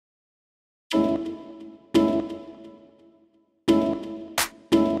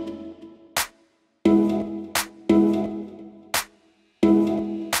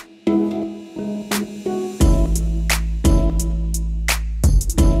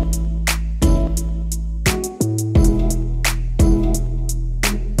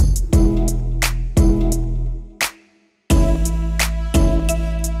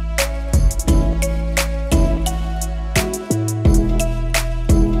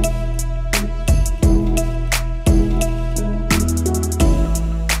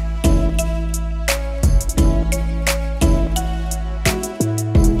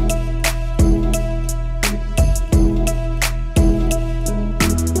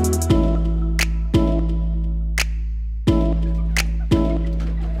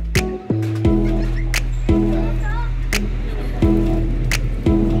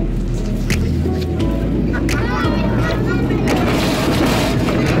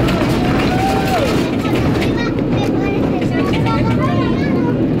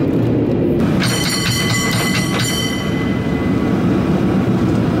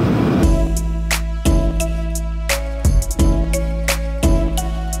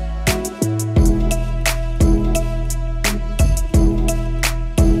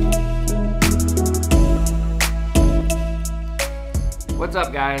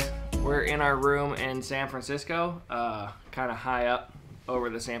guys, we're in our room in San Francisco, kind of high up over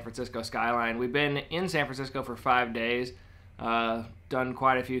the San Francisco skyline. We've been in San Francisco for 5 days, done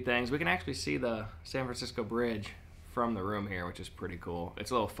quite a few things. We can actually see the San Francisco Bridge from the room here, which is pretty cool. It's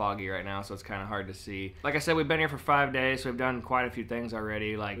a little foggy right now, so it's kind of hard to see. Like I said, we've been here for 5 days, so we've done quite a few things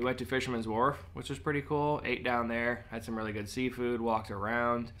already. Like, we went to Fisherman's Wharf, which was pretty cool. Ate down there, had some really good seafood, walked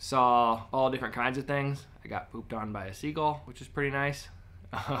around, saw all different kinds of things. I got pooped on by a seagull, which is pretty nice.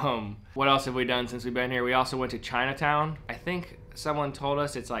 What else have we done since we've been here? We also went to Chinatown. I think someone told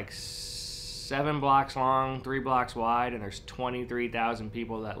us it's like 7 blocks long, 3 blocks wide, and there's 23,000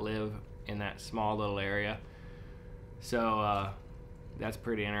 people that live in that small little area. So that's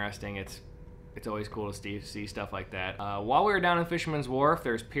pretty interesting. It's always cool to see stuff like that. While we were down in Fisherman's Wharf,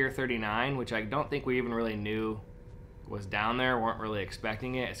 there's Pier 39, which I don't think we even really knew was down there. Weren't really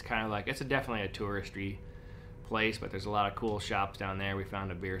expecting it. It's kind of like, it's definitely a touristy place, but there's a lot of cool shops down there. We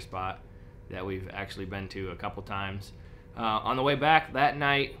found a beer spot that we've actually been to a couple times. On the way back that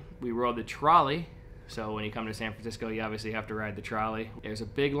night, we rode the trolley. So when you come to San Francisco, you obviously have to ride the trolley. There's a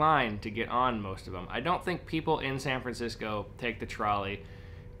big line to get on most of them. I don't think people in San Francisco take the trolley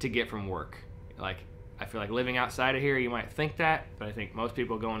to get from work. Like, I feel like living outside of here, you might think that, but I think most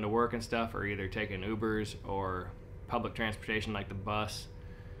people going to work and stuff are either taking Ubers or public transportation like the bus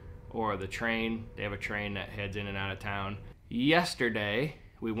or the train. They have a train that heads in and out of town. Yesterday,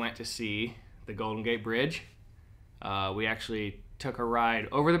 we went to see the Golden Gate Bridge. We actually took a ride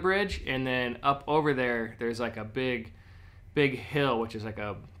over the bridge, and then up over there's like a big hill, which is like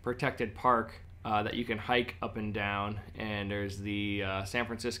a protected park that you can hike up and down, and there's the San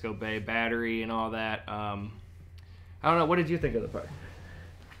Francisco Bay Battery and all that. I don't know, what did you think of the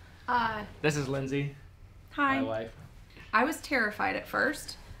park? This is Lindsay. Hi. My wife. I was terrified at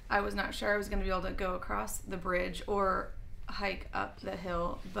first. I was not sure I was going to be able to go across the bridge or hike up the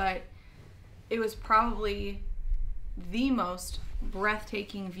hill, but it was probably the most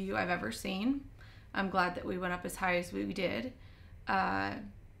breathtaking view I've ever seen. I'm glad that we went up as high as we did.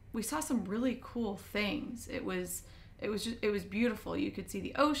 We saw some really cool things. It was beautiful. You could see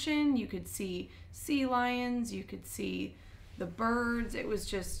the ocean, you could see sea lions, you could see the birds. It was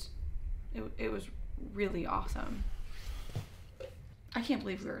really awesome. I can't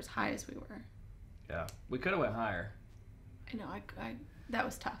believe we were as high as we were. Yeah, we could have went higher. I know, that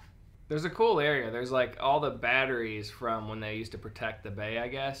was tough. There's a cool area. There's like all the batteries from when they used to protect the bay, I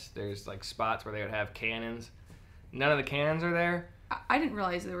guess. There's like spots where they would have cannons. None of the cannons are there. I didn't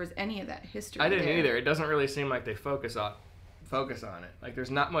realize there was any of that history. I didn't either. It doesn't really seem like they focus on it. Like,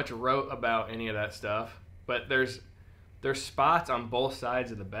 there's not much wrote about any of that stuff, but there's spots on both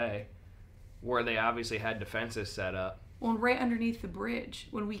sides of the bay where they obviously had defenses set up. Well, right underneath the bridge,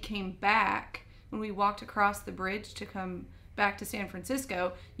 when we came back, when we walked across the bridge to come back to San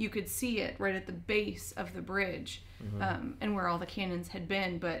Francisco, you could see it right at the base of the bridge, and where all the cannons had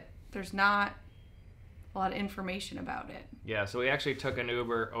been, but there's not a lot of information about it. Yeah, so we actually took an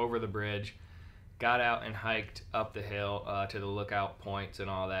Uber over the bridge, got out and hiked up the hill to the lookout points and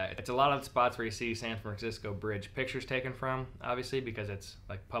all that. It's a lot of the spots where you see San Francisco Bridge pictures taken from, obviously, because it's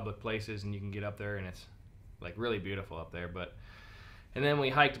like public places and you can get up there and it's like really beautiful up there. And then we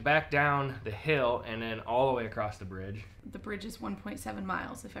hiked back down the hill and then all the way across the bridge. The bridge is 1.7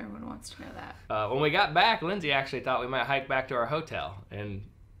 miles, if everyone wants to know that. When we got back, Lindsay actually thought we might hike back to our hotel, and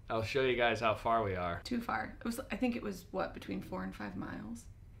I'll show you guys how far we are. Too far. I think it was, what, between 4 and 5 miles?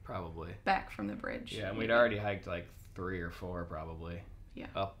 Probably. Back from the bridge. Yeah, and we'd already hiked like 3 or 4 probably. Yeah.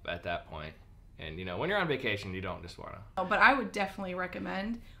 Up at that point. And you know, when you're on vacation, you don't just want to. Oh, but I would definitely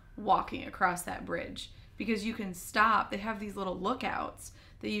recommend walking across that bridge, because you can stop. They have these little lookouts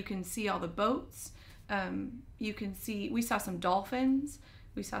that you can see all the boats. You can see, we saw some dolphins.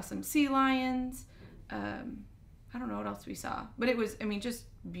 We saw some sea lions. I don't know what else we saw, but it was, just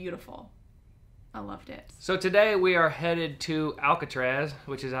beautiful. I loved it. So today we are headed to Alcatraz,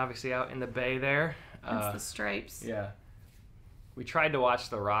 which is obviously out in the bay there. That's the stripes. Yeah. We tried to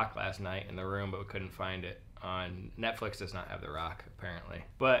watch The Rock last night in the room, but we couldn't find it. On Netflix does not have The Rock, apparently.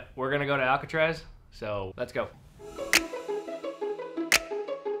 But we're going to go to Alcatraz, so let's go.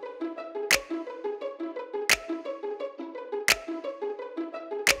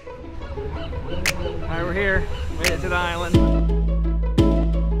 All right, we're here. Made it to the island.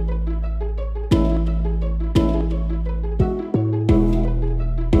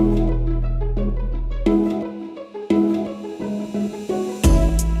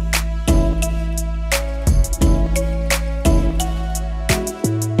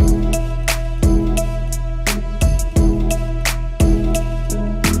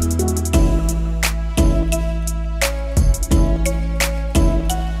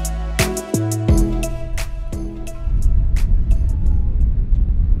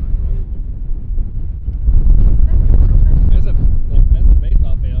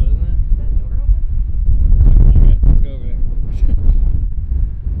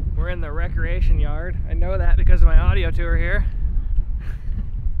 video tour here.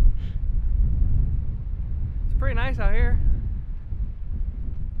 It's pretty nice out here.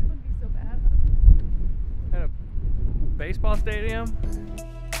 Wouldn't be so bad, huh? At a baseball stadium.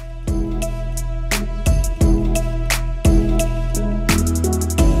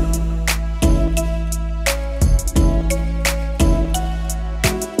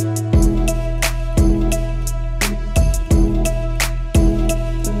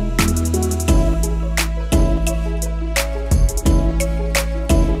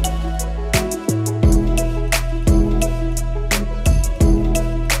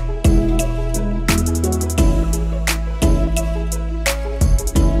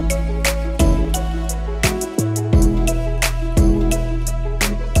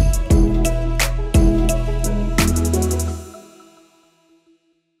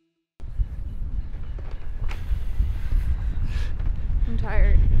 I'm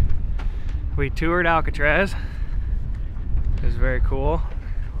tired. We toured Alcatraz. It was very cool.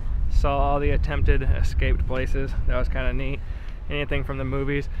 Saw all the attempted escaped places. That was kind of neat. Anything from the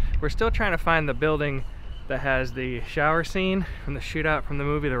movies. We're still trying to find the building that has the shower scene from the shootout from the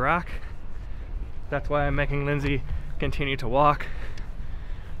movie The Rock. That's why I'm making Lindsay continue to walk.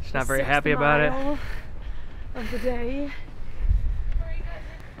 She's not very happy about it. Of the day.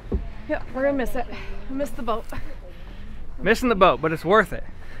 Yeah, we're gonna miss it. I missed the boat. Missing the boat, but it's worth it.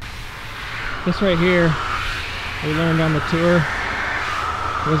 This right here, we learned on the tour,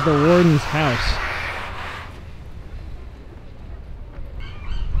 was the warden's house.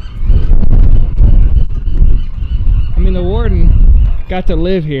 I mean, the warden got to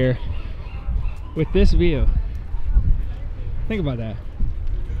live here with this view. Think about that.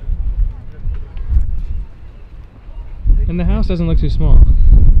 And the house doesn't look too small.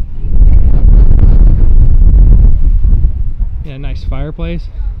 Yeah, nice fireplace.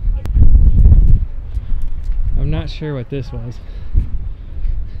 I'm not sure what this was.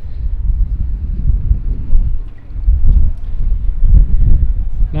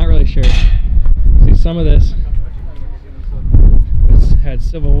 Not really sure. See, some of this had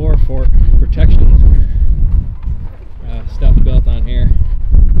Civil War fort protection stuff built on here,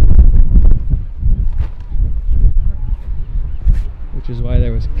 which is why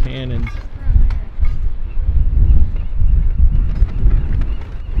there was cannons.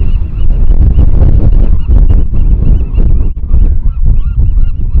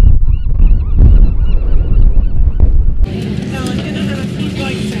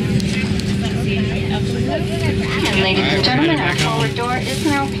 Ladies and gentlemen, our forward door is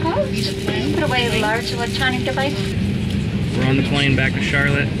now closed. Please put away a large electronic device. We're on the plane back to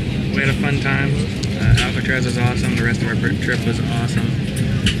Charlotte. We had a fun time. Alcatraz was awesome. The rest of our trip was awesome.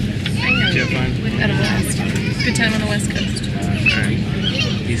 Did you have fun? Had a blast. Good time on the West Coast. Alright.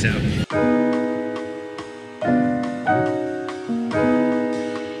 Peace out.